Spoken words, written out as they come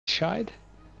shite.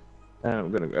 And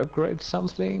I'm gonna upgrade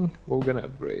something. What we're gonna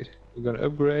upgrade? We're gonna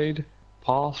upgrade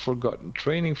Path Forgotten.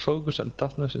 Training, focus, and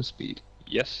toughness and speed.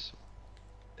 Yes.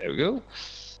 There we go.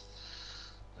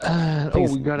 And we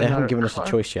got they haven't another given us a card.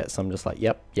 choice yet, so I'm just like,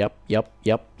 yep.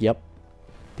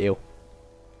 Deal.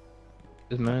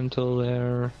 Dismantle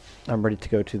there. I'm ready to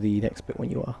go to the next bit when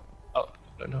you are. Oh,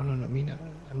 no, me, no,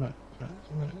 I'm not. I'm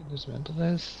gonna dismantle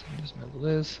this. Dismantle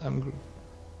this. Dismantle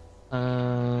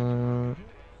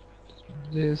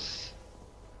this.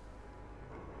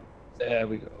 There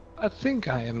we go. I think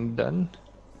I am done.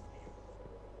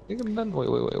 I think I'm done.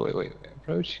 Wait.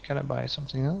 Approach. Can I buy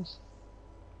something else?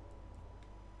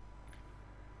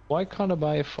 Why can't I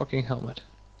buy a fucking helmet?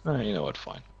 You know what?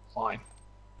 Fine. Alright.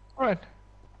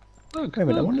 Look. Wait a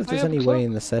minute, I look, wonder if there's have any a way cloak.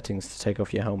 in the settings to take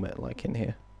off your helmet, like in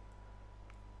here.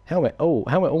 Helmet. Oh,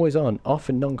 helmet always on. Off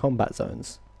in non-combat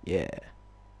zones. Yeah.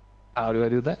 How do I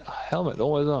do that? Helmet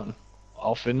always on.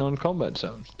 Off in non-combat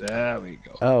zones. There we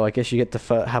go. Oh, I guess you get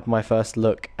to have my first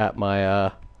look at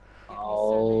my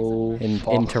Oh,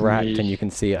 fuck interact, me. and you can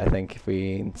see it. I think if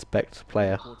we inspect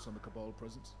player. Reports on the Cabal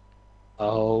presence.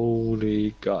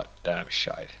 Holy goddamn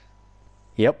shite.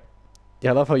 Yep.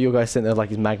 Yeah, I love how you guys sitting there like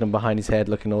his magnum behind his head,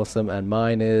 looking awesome, and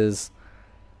mine is.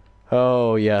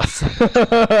 Oh yes.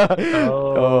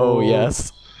 Oh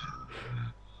yes.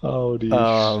 Oh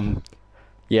dear.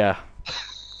 Yeah.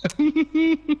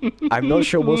 I'm not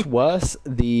sure what's worse,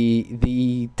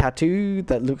 the tattoo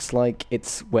that looks like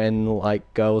it's when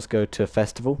like girls go to a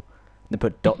festival, they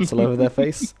put dots all over their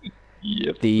face.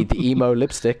 Yep. The emo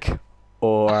lipstick,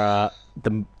 or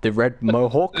the red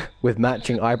mohawk with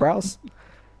matching eyebrows,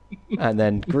 and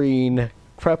then green,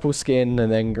 purple skin,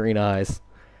 and then green eyes.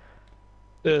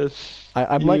 Yes.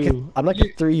 I'm like a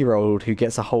 3-year-old who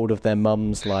gets a hold of their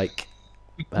mum's like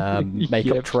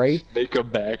makeup Yep. tray,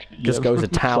 Makeup bag. just Yep. goes to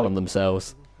town Like, on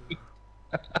themselves.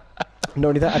 Not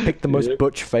only that, I picked the most Yep.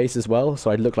 butch face as well,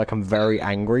 so I look like I'm very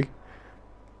angry.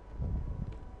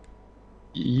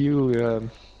 You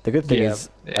The good thing Yeah. is,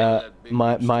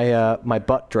 my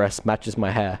butt dress matches my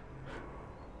hair.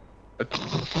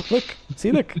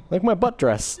 Look my butt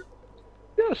dress.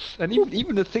 Yes, and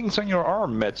even the things on your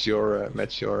arm match your Look,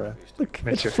 match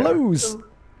it your hair. flows.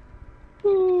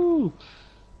 Woo.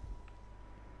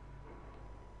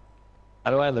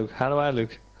 How do I look? How do I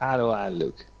look? How do I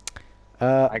look?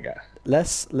 I got.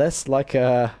 Less like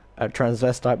a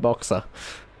transvestite boxer.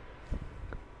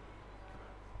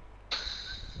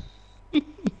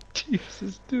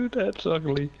 Jesus, dude, that's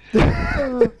ugly.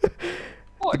 Oh,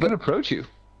 I can approach you.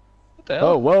 What the hell?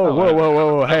 Oh,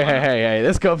 whoa! Hey!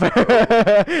 Let's go. But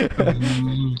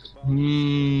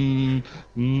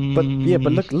yeah,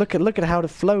 but look at how it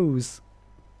flows.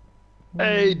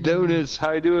 Hey, Donuts,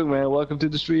 how you doing, man? Welcome to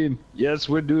the stream. Yes,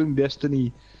 we're doing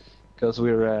Destiny, because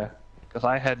I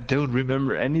don't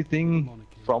remember anything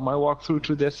from my walkthrough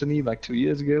to Destiny like 2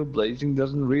 years ago. Blazing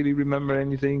doesn't really remember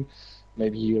anything.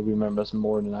 Maybe he remembers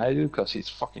more than I do, because he's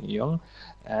fucking young.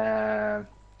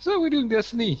 So we're doing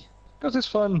Destiny, because it's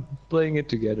fun playing it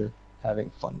together, having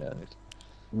fun on it.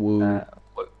 Woo.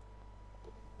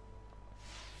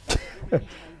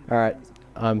 Alright,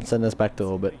 I'm sending us back to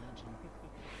orbit.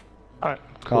 Alright,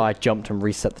 Oh, cool. I jumped and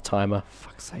reset the timer.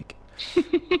 Fuck's sake.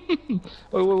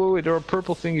 Wait, there are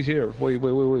purple things here. Wait,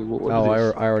 what Oh, is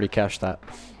this? I already cached that.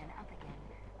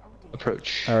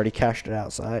 Approach. I already cached it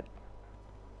outside.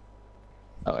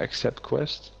 Oh, accept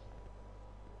quest.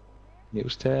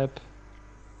 News tab.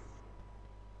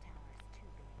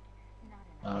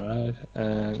 Alright,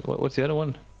 and what's the other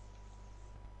one?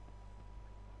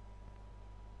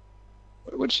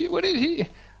 What did he?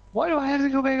 Why do I have to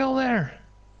go back all there?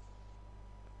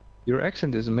 Your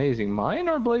accent is amazing. Mine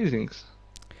or Blazing's?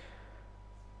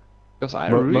 Because I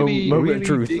really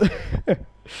truth. dig,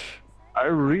 I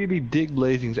really dig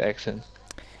Blazing's accent.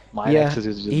 My Yeah, accent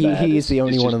is just bad. he is the It's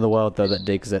only one just- in the world though that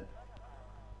digs it.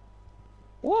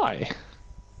 Why?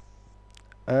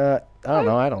 I don't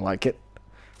know. I don't like it.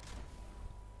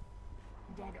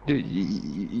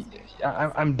 Dude,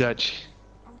 I'm Dutch.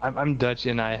 I'm Dutch,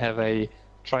 and I have I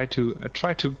try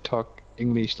to talk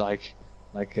English like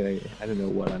I don't know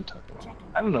what I'm talking about.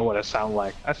 I don't know what I sound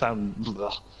like. I sound.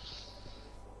 Ugh.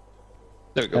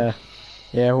 There we go.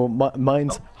 Yeah, well,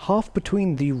 mine's half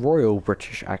between the royal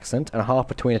British accent and half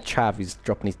between a chav who's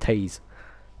dropping his T's.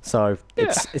 So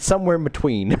it's somewhere in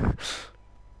between.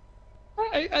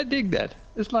 I dig that.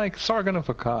 It's like Sargon of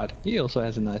Akkad. He also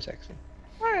has a nice accent.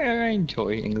 I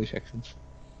enjoy English accents.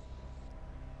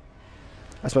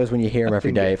 I suppose when you hear him every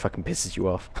think day, it- it fucking pisses you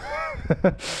off.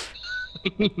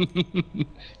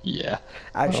 Yeah.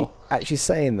 Actually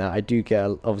saying that, I do get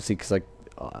obviously because I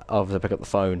obviously pick up the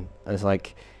phone and it's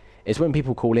like It's when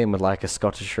people call in with like a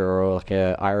Scottish or like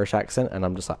a Irish accent, and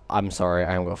I'm just like, I'm sorry,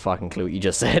 I haven't got a fucking clue what you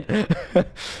just said.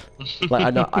 Like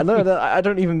I know that I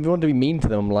don't even want to be mean to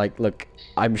them. Like, look,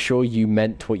 I'm sure you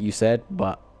meant what you said,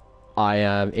 but I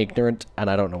am ignorant and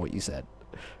I don't know what you said.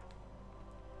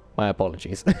 My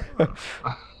apologies.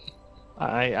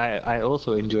 I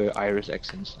also enjoy Irish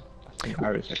accents. I think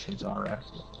Irish accents are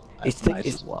nice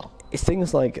as well. It's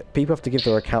things like people have to give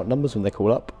their account numbers when they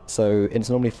call up, so it's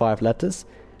normally 5 letters,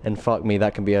 and fuck me,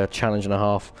 that can be a challenge and a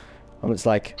half. It's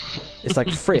like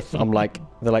Frith. I'm like,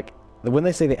 they're like, when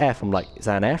they say the F, I'm like, is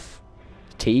that an F?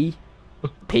 T?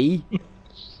 P?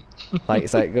 Like,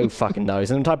 it's like, go fucking knows.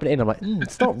 And I'm typing it in, I'm like,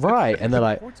 it's not right. And they're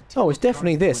like, oh, it's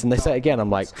definitely this. And they say it again, I'm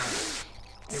like,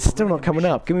 it's still not coming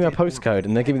up. Give me my postcode.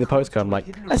 And they give me the postcode. I'm like,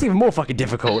 that's even more fucking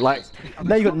difficult. Like,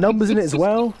 now you got numbers in it as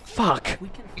well? Fuck.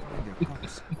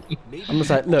 I'm just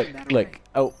like, look,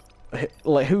 oh,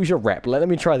 like, who's your rep? Let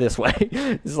me try this way.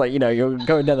 It's like, you know, you're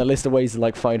going down the list of ways to,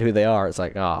 like, find who they are. It's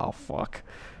like, oh, fuck.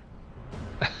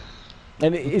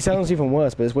 And it sounds even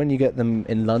worse, but it's when you get them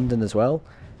in London as well.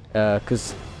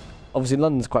 Because, obviously,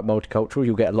 London's quite multicultural.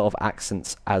 You'll get a lot of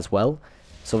accents as well.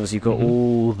 So, obviously, you've got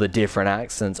all the different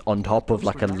accents on top of,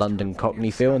 like, a London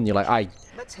Cockney feel. And you're like,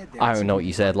 I don't know what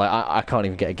you said. Like, I can't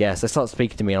even get a guess. They start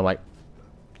speaking to me, and I'm like,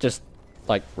 just,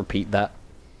 like, repeat that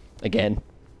again.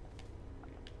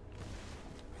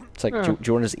 It's like, do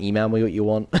you want to just email me what you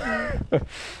want?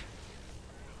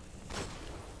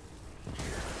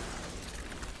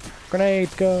 Grenade,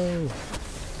 go!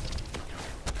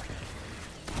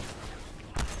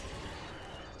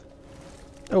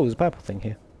 Oh, there's a purple thing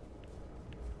here.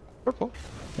 Purple?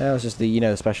 Yeah, it was just the, you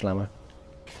know, the special ammo.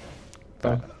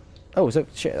 Oh, so,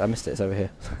 shit, I missed it, it's over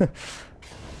here.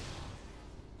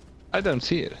 I don't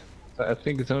see it. I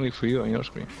think it's only for you on your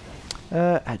screen.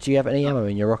 Do you have any ammo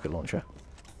in your rocket launcher?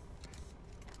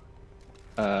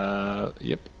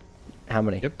 Yep. How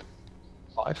many? Yep.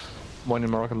 5. 1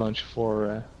 in my rocket launch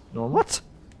for normal. What?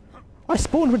 I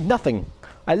spawned with nothing.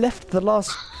 I left the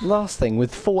last thing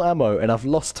with full ammo, and I've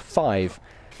lost 5.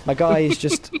 My guy is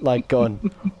just like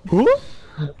gone. Huh?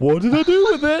 What did I do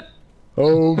with it?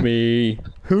 Oh me.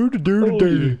 Who to do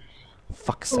today?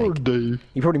 Fuck's sake.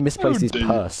 He probably misplaced his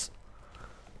purse.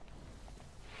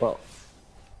 Well,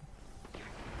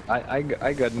 I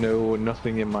got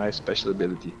nothing in my special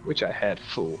ability, which I had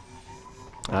full.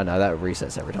 I know that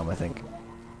resets every time I think.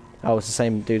 Oh, it's the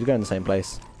same dude. Going in the same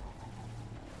place.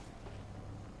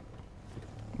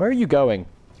 Where are you going?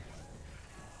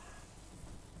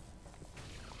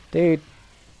 Dude.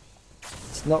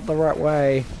 It's not the right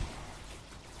way.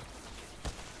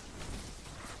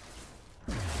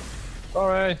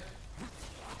 Sorry.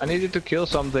 I needed to kill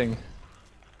something.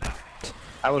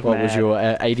 I was What mad. was your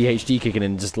ADHD kicking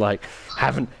in? Just like,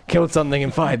 haven't killed something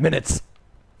in 5 minutes.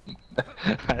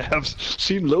 I have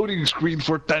seen loading screen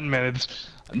for 10 minutes.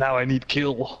 And now I need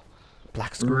kill.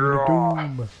 Black screen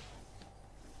of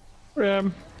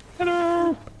doom.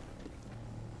 Hello.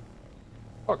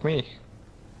 Fuck me.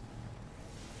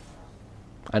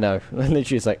 I know.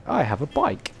 Literally, it's like, I have a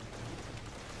bike.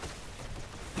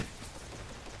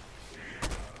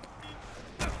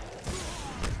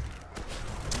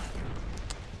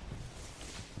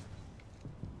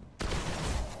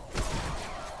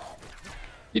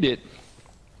 You did.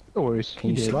 No worries.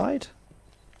 Can you did. slide?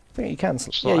 I think you can. Yeah,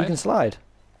 you Slide? can slide.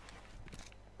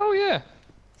 Oh yeah.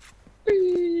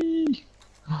 Whee!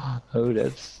 Oh,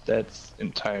 that's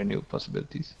entire new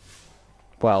possibilities.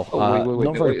 Well, wait,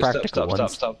 not very stop, practical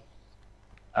ones. Stop.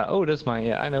 Oh, that's mine.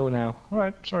 Yeah, I know now. All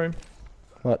right, sorry.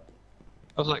 What?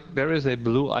 I was like, there is a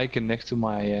blue icon next to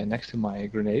my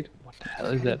grenade. What the hell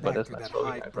is that? But that's not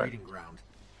high right. breeding ground.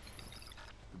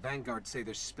 The Vanguard say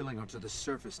they're spilling onto the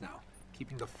surface now,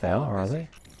 keeping the They fall are busy.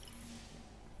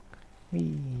 they?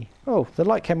 Whee. Oh, the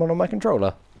light came on my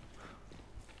controller.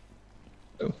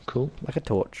 Oh, cool. Like a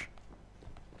torch.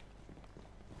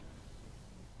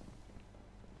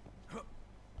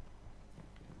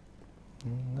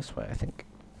 This way, I think.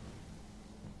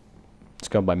 It's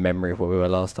gone by memory of where we were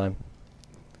last time.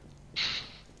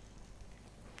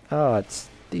 Oh, it's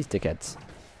these dickheads.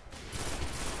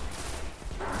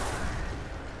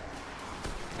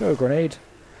 Go, grenade.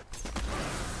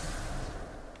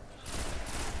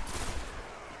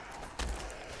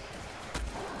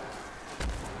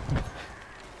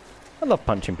 I love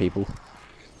punching people.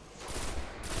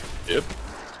 Yep.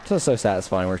 It's just so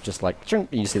satisfying where it's just like, chunk,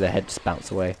 and you see their head just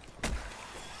bounce away.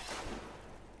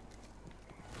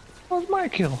 What's my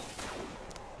kill?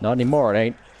 Not anymore, it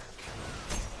ain't.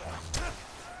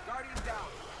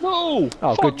 No!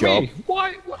 Oh, Fuck good job. me.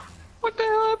 Why? What the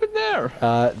hell happened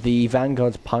there? The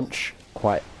Vanguard's punch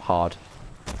quite hard.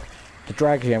 The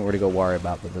drags you ain't really got to worry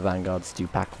about, but the vanguards do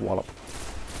pack a wallop.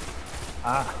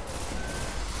 Ah.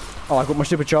 Oh, I got my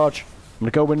supercharge. I'm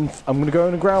gonna go in. I'm gonna go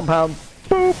in a ground pound.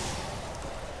 Boop.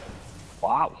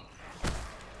 Wow.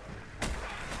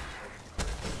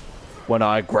 When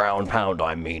I ground pound,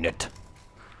 I mean it.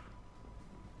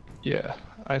 Yeah.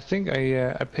 I think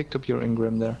I picked up your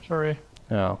Ingram there. Sorry.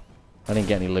 Oh, I didn't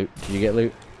get any loot. Did you get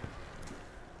loot?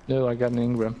 No, I got an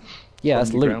Ingram. Yeah, From that's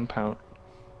the loot. ground pound.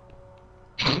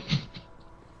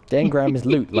 The engram is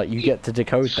loot. Like you get to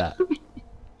decode that.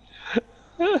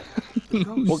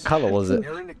 What color was it?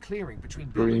 They're in a clearing between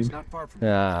Green. buildings not far from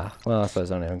here. Ah, well, I suppose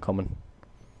it's only uncommon.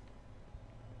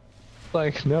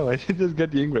 Like, no, I did just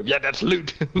get the Ingram. Yeah, that's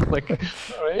loot. Like,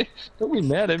 alright, don't be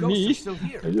mad at Ghosts me. are still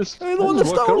here. I just, I'm the one that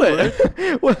just walk stole over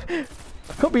it. What?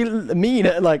 I can't be mean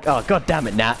at like, oh god damn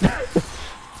it, Nat.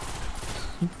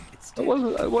 It's I dead.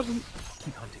 wasn't,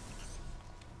 Keep hunting.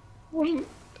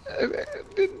 I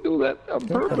didn't do that on I'm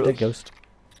purpose. dead ghost.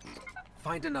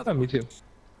 Find another. Oh, me too.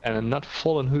 And a not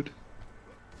fallen hood.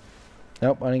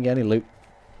 Nope, I didn't get any loot.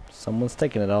 Someone's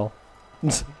taking it all.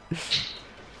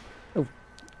 Oh,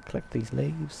 collect these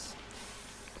leaves.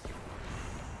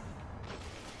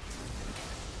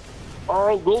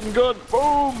 Oh, golden gun!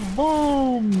 Boom!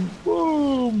 Boom!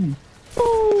 Boom!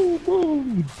 Boom!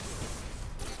 Boom!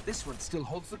 This one still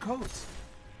holds the codes.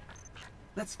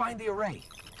 Let's find the array.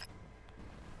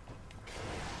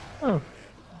 Oh,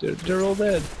 they're all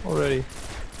dead already.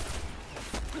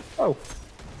 Oh,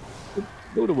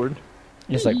 go to word.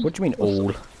 It's like, what do you mean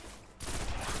all?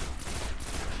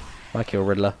 I kill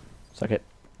Riddler. Suck it.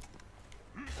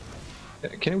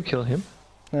 Can we kill him?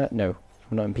 No,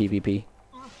 we're not in PvP.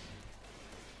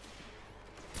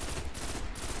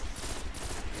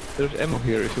 There's ammo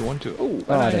here if you want to. Oh,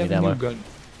 Oh, I and don't have need a new ammo. gun.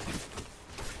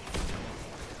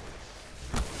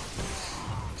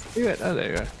 Yeah, oh,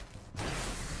 there you are.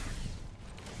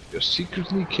 You're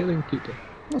secretly killing people.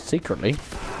 Not secretly.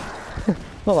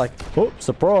 Not like, oh,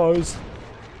 surprise.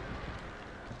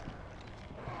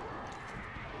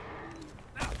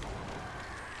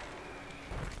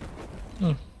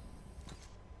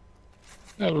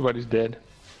 Everybody's dead.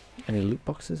 Any loot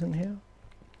boxes in here?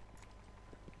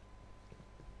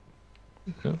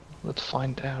 No, let's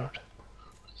find out.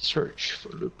 Search for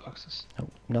loot boxes. Oh,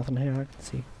 nothing here I can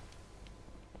see.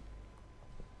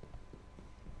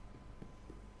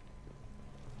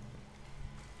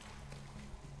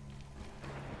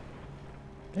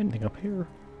 Anything up here?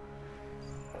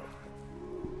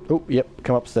 Oh, yep,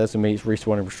 come upstairs with me, it's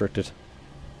respawn restricted.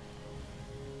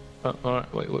 Oh,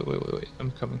 alright, wait.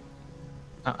 I'm coming.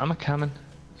 I'm a coming.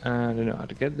 I don't know how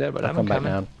to get there, but I'll I'm come a back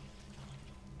coming. down.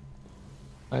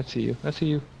 I see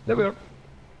you. There we are.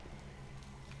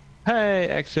 Hey,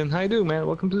 Axon, how you doing, man?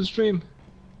 Welcome to the stream.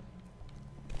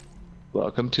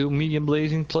 Welcome to Medium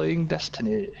Blazing playing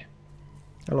Destiny.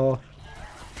 Hello.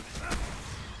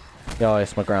 Yeah,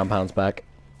 yes, my ground pound's back.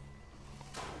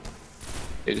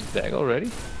 It is back already?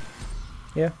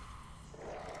 Yeah.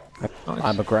 Nice.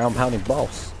 I'm a ground pounding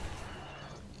boss.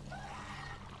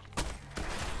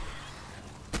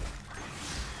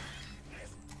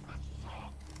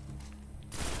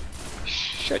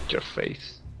 Shut your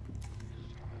face.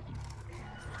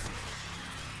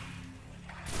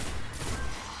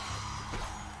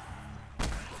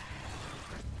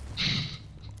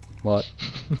 What?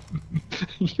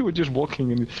 You were just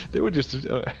walking and they were just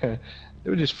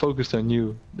focused on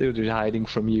you. They were just hiding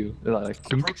from you. They're like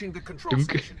dunk, Approaching the control dunk,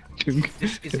 station. dunk.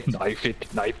 This is it. Knife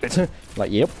it.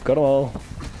 Like, yep, got them all.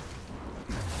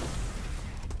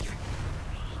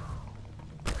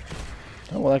 I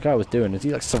don't know what that guy was doing. Is he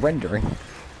like surrendering?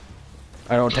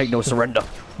 I don't take no surrender.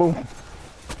 Boom.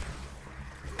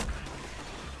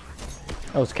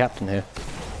 Oh, it's Captain here.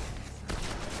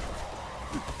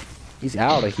 He's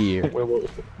out of here. Where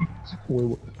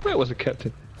was the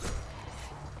captain?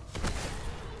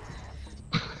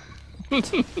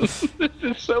 This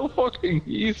is so fucking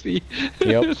easy.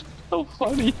 Yep. It's so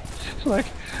funny. Like,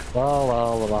 la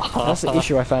la la la. That's the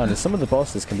issue I found, is some of the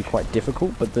bosses can be quite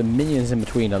difficult, but the minions in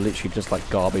between are literally just like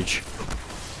garbage.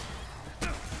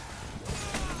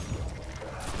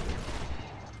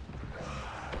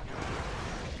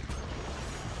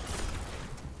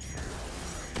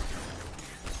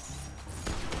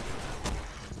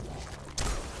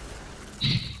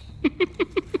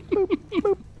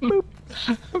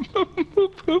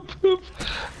 Boop, boop, boop.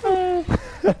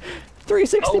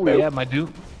 360 Oh move. yeah, my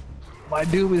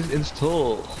Doom is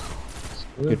installed.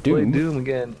 Your Play Doom? Doom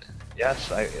again.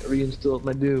 Yes, I reinstalled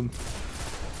my Doom.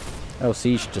 Oh,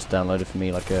 Siege just downloaded for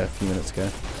me like a few minutes ago.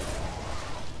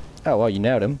 Oh, well, you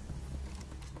nailed him.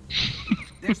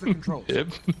 There's the controls. Yep.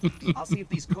 I'll see if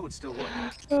these codes still work.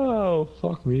 Oh,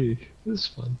 fuck me. This is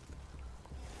fun.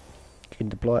 You can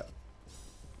deploy it.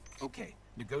 Okay,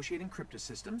 negotiating crypto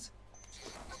systems.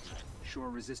 Shore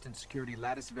resistant security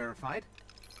lattice verified.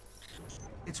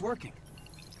 It's working.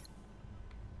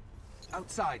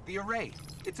 Outside, the array.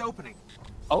 It's opening.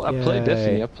 Oh, I played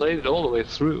Destiny. Yay. I played it all the way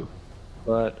through.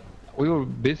 But we were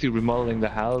busy remodeling the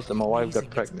house and my wife got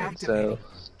Amazing, it's pregnant. So activated.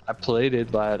 I played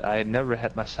it, but I never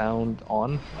had my sound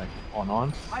on, like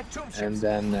on. Live tomb ships. And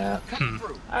then Coming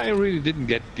through. I really didn't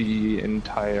get the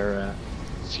entire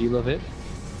feel of it.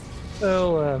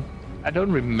 So I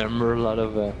don't remember a lot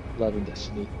of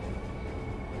Destiny.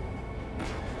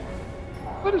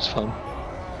 But it's fun.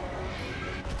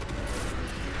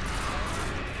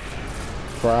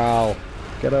 Prowl.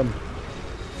 Get him.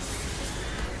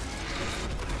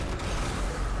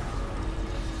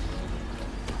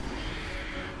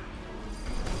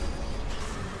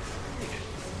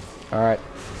 Alright,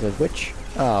 the witch.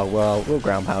 Oh, well, we'll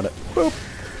ground pound it. Boop.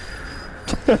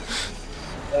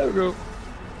 There we go.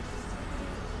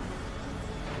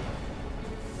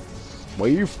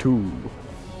 Wave 2.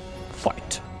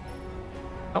 Fight.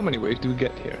 How many waves do we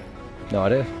get here? No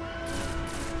idea.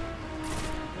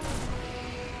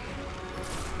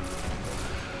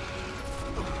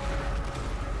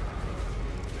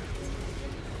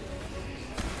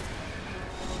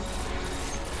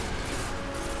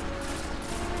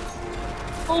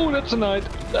 Oh, that's a knight.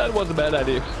 That was a bad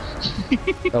idea.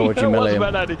 Oh, would you That was melee a him?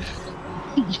 bad idea.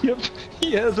 Yep,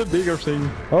 he has a bigger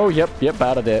thing. Oh, yep,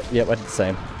 bad at it. Yep, I did the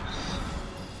same.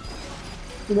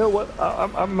 You know what?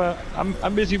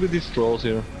 I'm busy with these trolls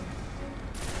here.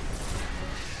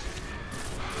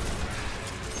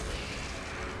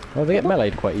 Well, they get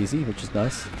meleeed quite easy, which is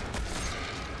nice.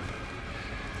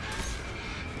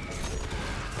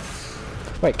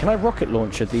 Wait, can I rocket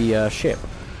launcher the ship?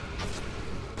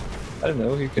 I don't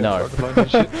know. You can No. rocket launch and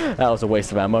shit. That was a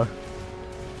waste of ammo.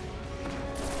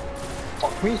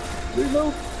 Fuck me.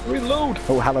 Reload. Reload.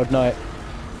 Oh, hallowed knight.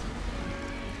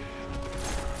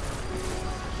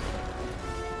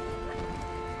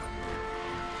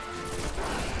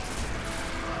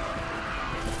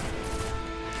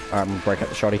 Alright, I'm gonna break out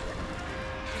the shoddy.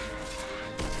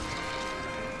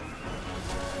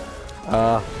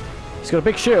 He's got a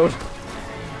big shield.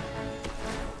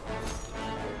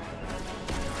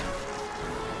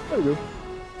 There we go.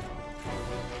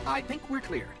 I think we're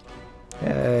clear.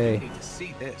 Yay. Need to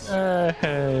see this.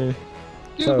 Hey.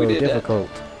 Dude, So we did that. difficult.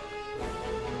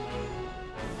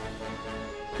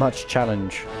 Much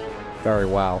challenge. Very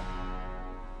wow.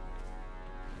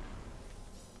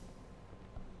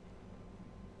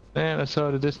 Man, I saw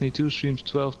the Destiny 2 streams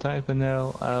 12 times, and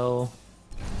now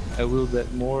I will bet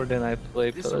more than I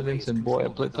play This array Paladins, is and boy, I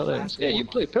controlled play by the Paladins. last Yeah, you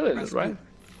warlock. play Paladins, Press right? move.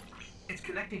 It's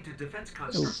connecting to defense Is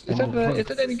constructs.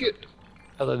 that any good?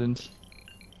 Paladins.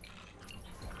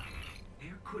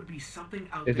 There could be something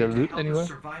out Is there there to loot help anywhere? us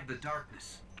survive the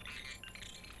darkness.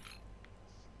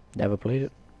 Never played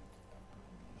it.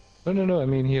 No, I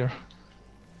mean here.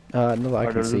 Not that I Are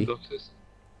can there see. loot boxes?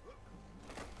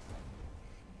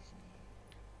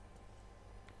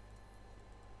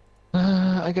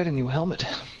 I got a new helmet.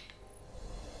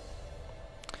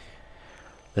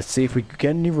 Let's see if we can get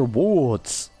any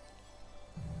rewards.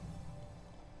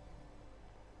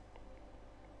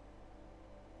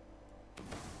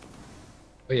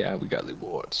 Oh yeah, we got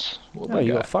rewards. What Oh, we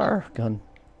you got got? a fire gun.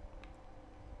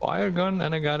 Fire gun,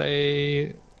 and I got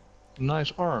a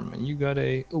nice arm, and you got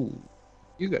a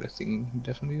you got a thing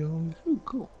definitely on. Oh,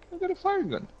 cool. I got a fire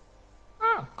gun.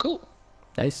 Ah, cool.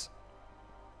 Nice.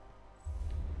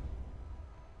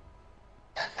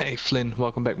 Hey Flynn,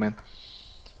 welcome back, man.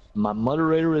 My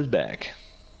moderator is back.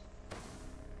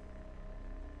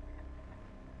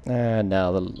 And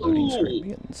now the loading Ooh. screen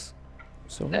begins.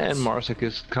 So And let's Marsek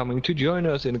is coming to join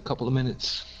us in a couple of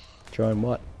minutes. join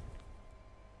what?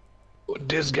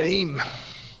 This game.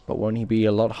 But won't he be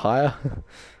a lot higher?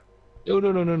 No.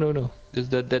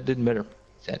 That didn't matter.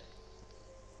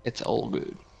 It's all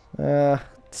good.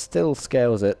 Still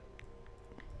scales it.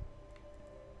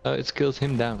 It scales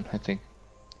him down, I think.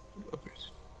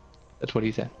 That's what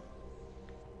he said.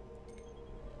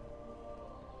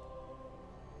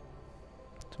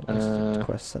 So what's the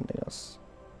quest sending us?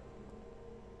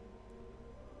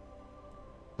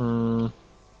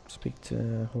 Speak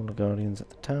to all the guardians at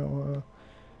the tower.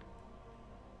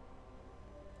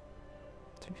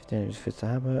 215 fits the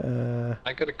hammer.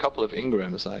 I got a couple of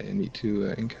engrams I need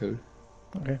to encode.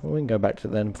 Okay, well we can go back to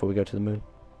them before we go to the moon.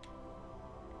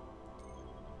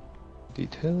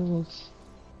 Details.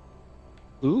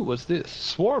 Ooh, what's this?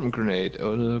 Swarm grenade.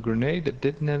 Oh, the grenade that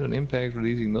detonated on impact,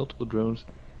 releasing multiple drones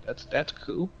That's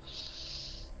cool.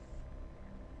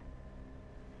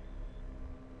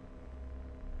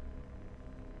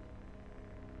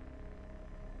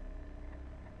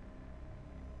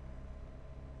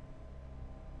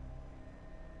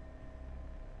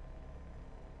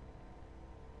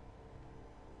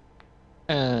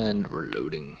 And we're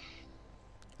loading.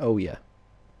 Oh yeah.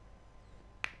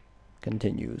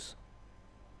 Continues.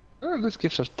 This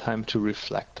gives us time to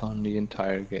reflect on the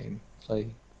entire game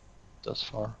play thus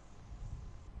far.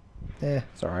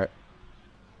 It's alright.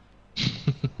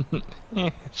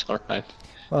 It's alright.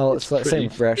 Well, it's like the pretty-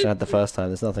 same reaction I had the first time.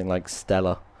 There's nothing like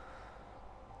stellar.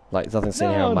 Like there's nothing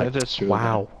sitting here. I'm No, like, that's true,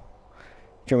 wow. Do you know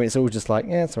what I mean? It's all just like,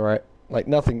 yeah, it's alright. Like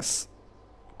nothing's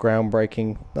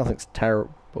groundbreaking. Nothing's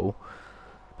terrible.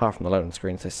 Apart from the loading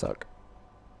screens, they suck.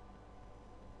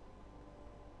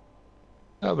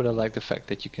 No, but I like the fact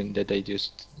that that they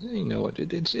just, you know what,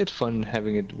 it's fun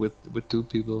having it with two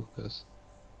people, because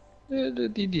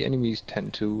the enemies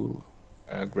tend to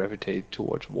gravitate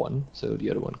towards one, so the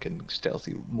other one can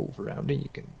stealthy move around, and you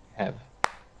can have.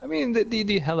 I mean,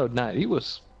 the Hallowed Knight, he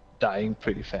was dying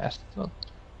pretty fast, so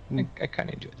I kind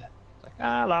of enjoyed that. Like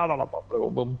la la la blah, blah,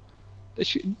 blah. It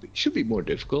should be more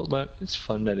difficult, but it's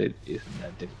fun that it isn't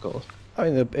that difficult. I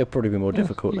mean, it'll probably be more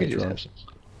difficult You can later just on. have some.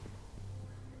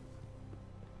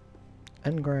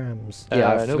 Engrams.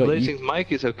 Yeah, I no, forgot Blazing's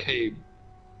mic is okay.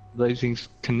 Blazing's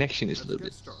connection is a little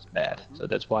bit bad, so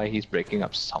that's why he's breaking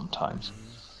up sometimes.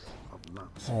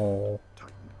 Oh.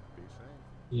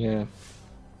 Yeah,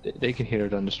 they can hear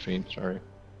it on the stream. Sorry.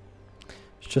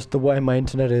 It's just the way my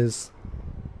internet is.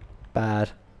 Bad.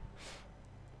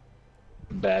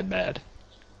 Bad.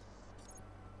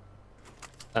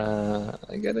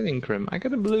 I got an Ingram. I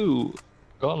got a blue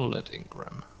Gauntlet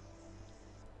Ingram.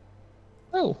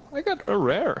 Oh, I got a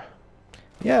rare.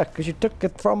 Yeah, because you took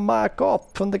it from my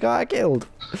cop, from the guy I killed.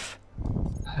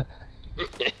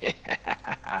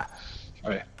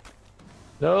 Sorry.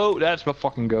 No, that's my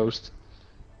fucking ghost.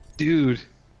 Dude,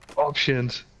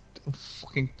 options. Don't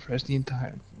fucking press the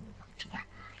entire.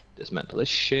 Dismantle this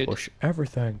shit. Push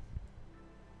everything.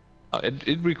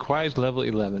 It requires level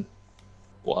 11.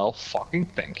 Well, fucking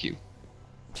thank you.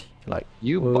 Like,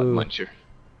 You whoa. butt muncher.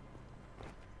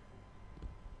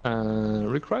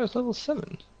 Requires level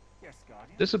 7.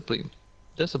 Discipline.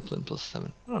 Discipline plus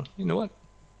 7. Oh, you know what?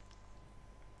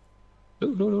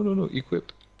 No.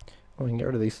 Equip. Oh, we can get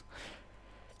rid of these.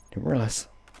 Didn't realize.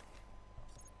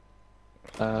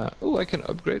 Oh, I can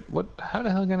upgrade. What? How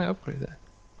the hell can I upgrade that?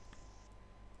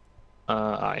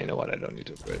 You know what? I don't need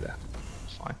to upgrade that.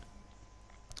 It's fine.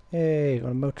 Hey,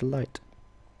 got a motor light.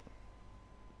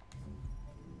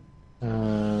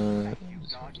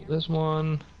 This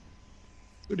one.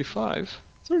 35.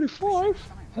 35?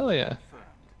 Hell yeah.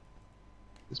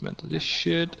 Dismantle this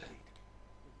shit.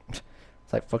 It's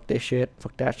like, fuck this shit,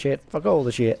 fuck that shit, fuck all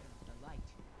the shit.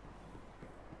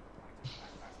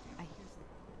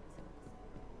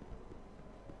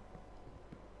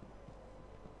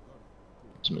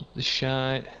 Dismantle this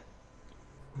shite.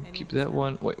 Keep that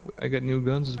one. Wait, I got new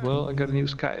guns as well. I got a new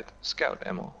scout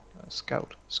ammo.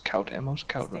 Scout ammo,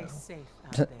 scout rifle.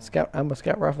 Scout ammo,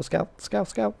 scout rifle, scout.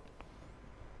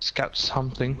 Scout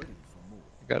something.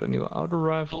 I got a new outer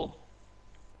rifle.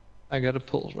 I got a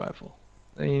pulse rifle.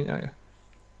 I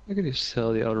can just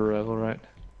sell the outer rifle, right?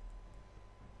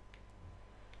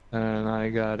 And I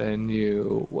got a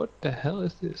new. What the hell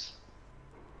is this?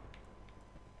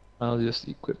 I'll just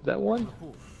equip that one.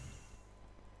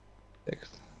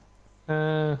 Next.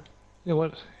 You know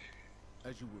what?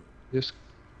 Just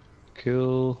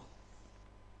kill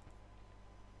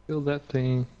that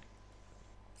thing.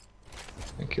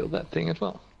 And kill that thing as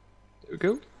well. There we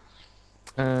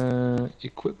go.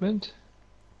 Equipment.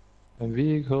 A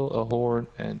vehicle, a horn,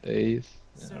 and a...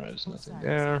 there's nothing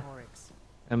there.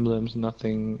 Emblems,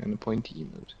 nothing, and a pointy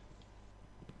emote.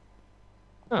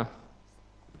 Ah.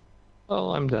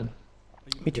 Well, I'm done.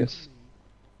 Me too. Yes.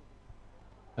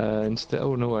 Instead...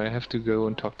 Oh no, I have to go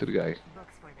and talk to the guy.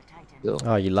 Still.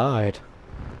 Oh, you lied.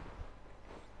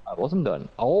 I wasn't done.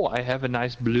 Oh, I have a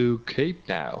nice blue cape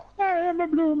now. I am a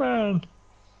blue man.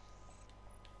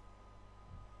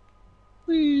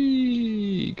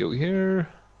 We go here.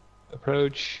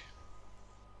 Approach.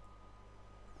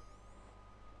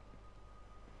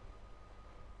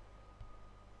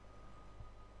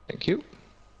 Thank you.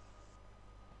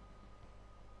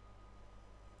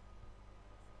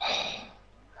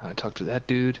 I talk to that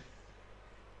dude.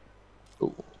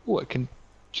 Oh, I can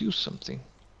choose something.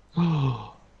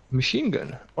 Oh, machine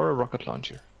gun or a rocket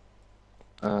launcher.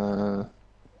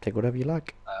 Take whatever you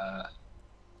like.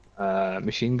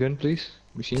 Machine gun, please.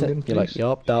 Machine gun, please. You're like,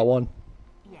 yup, that one.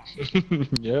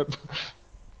 Yep.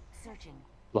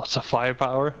 lots of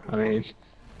firepower. I mean,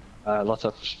 lots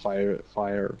of fire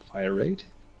rate.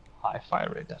 High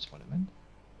fire rate, that's what I meant.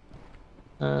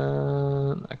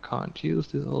 I can't use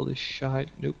this all this shite.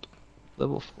 Nope.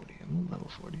 Level 40. I'm on level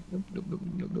 40. Nope, nope, nope,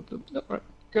 nope, nope, nope, nope. Right.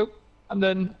 Go. I'm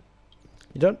done.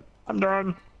 You done? I'm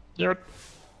done. Yep.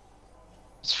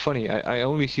 It's funny, I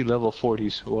only see level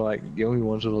 40s who are like the only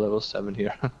ones who are level 7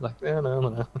 here. Like,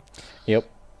 no. Yep.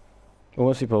 Well,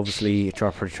 most people obviously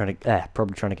probably trying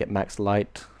to get max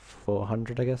light for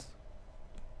 100, I guess.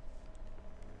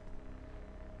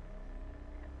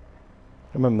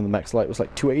 I remember the max light was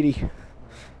like 280.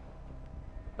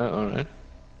 Oh, alright.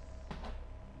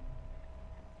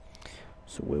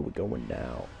 So where we going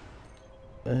now?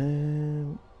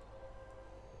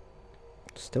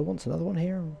 Still wants another one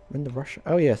here in the rush.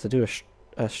 Oh yes, to do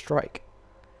a strike.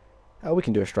 Oh, we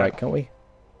can do a strike, can't we?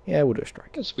 Yeah, we'll do a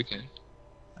strike. Yes, we can.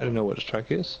 I don't know what a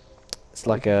strike is. It's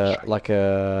like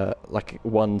a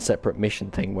one separate mission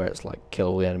thing where it's like kill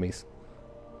all the enemies.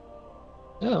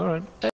 Yeah, alright.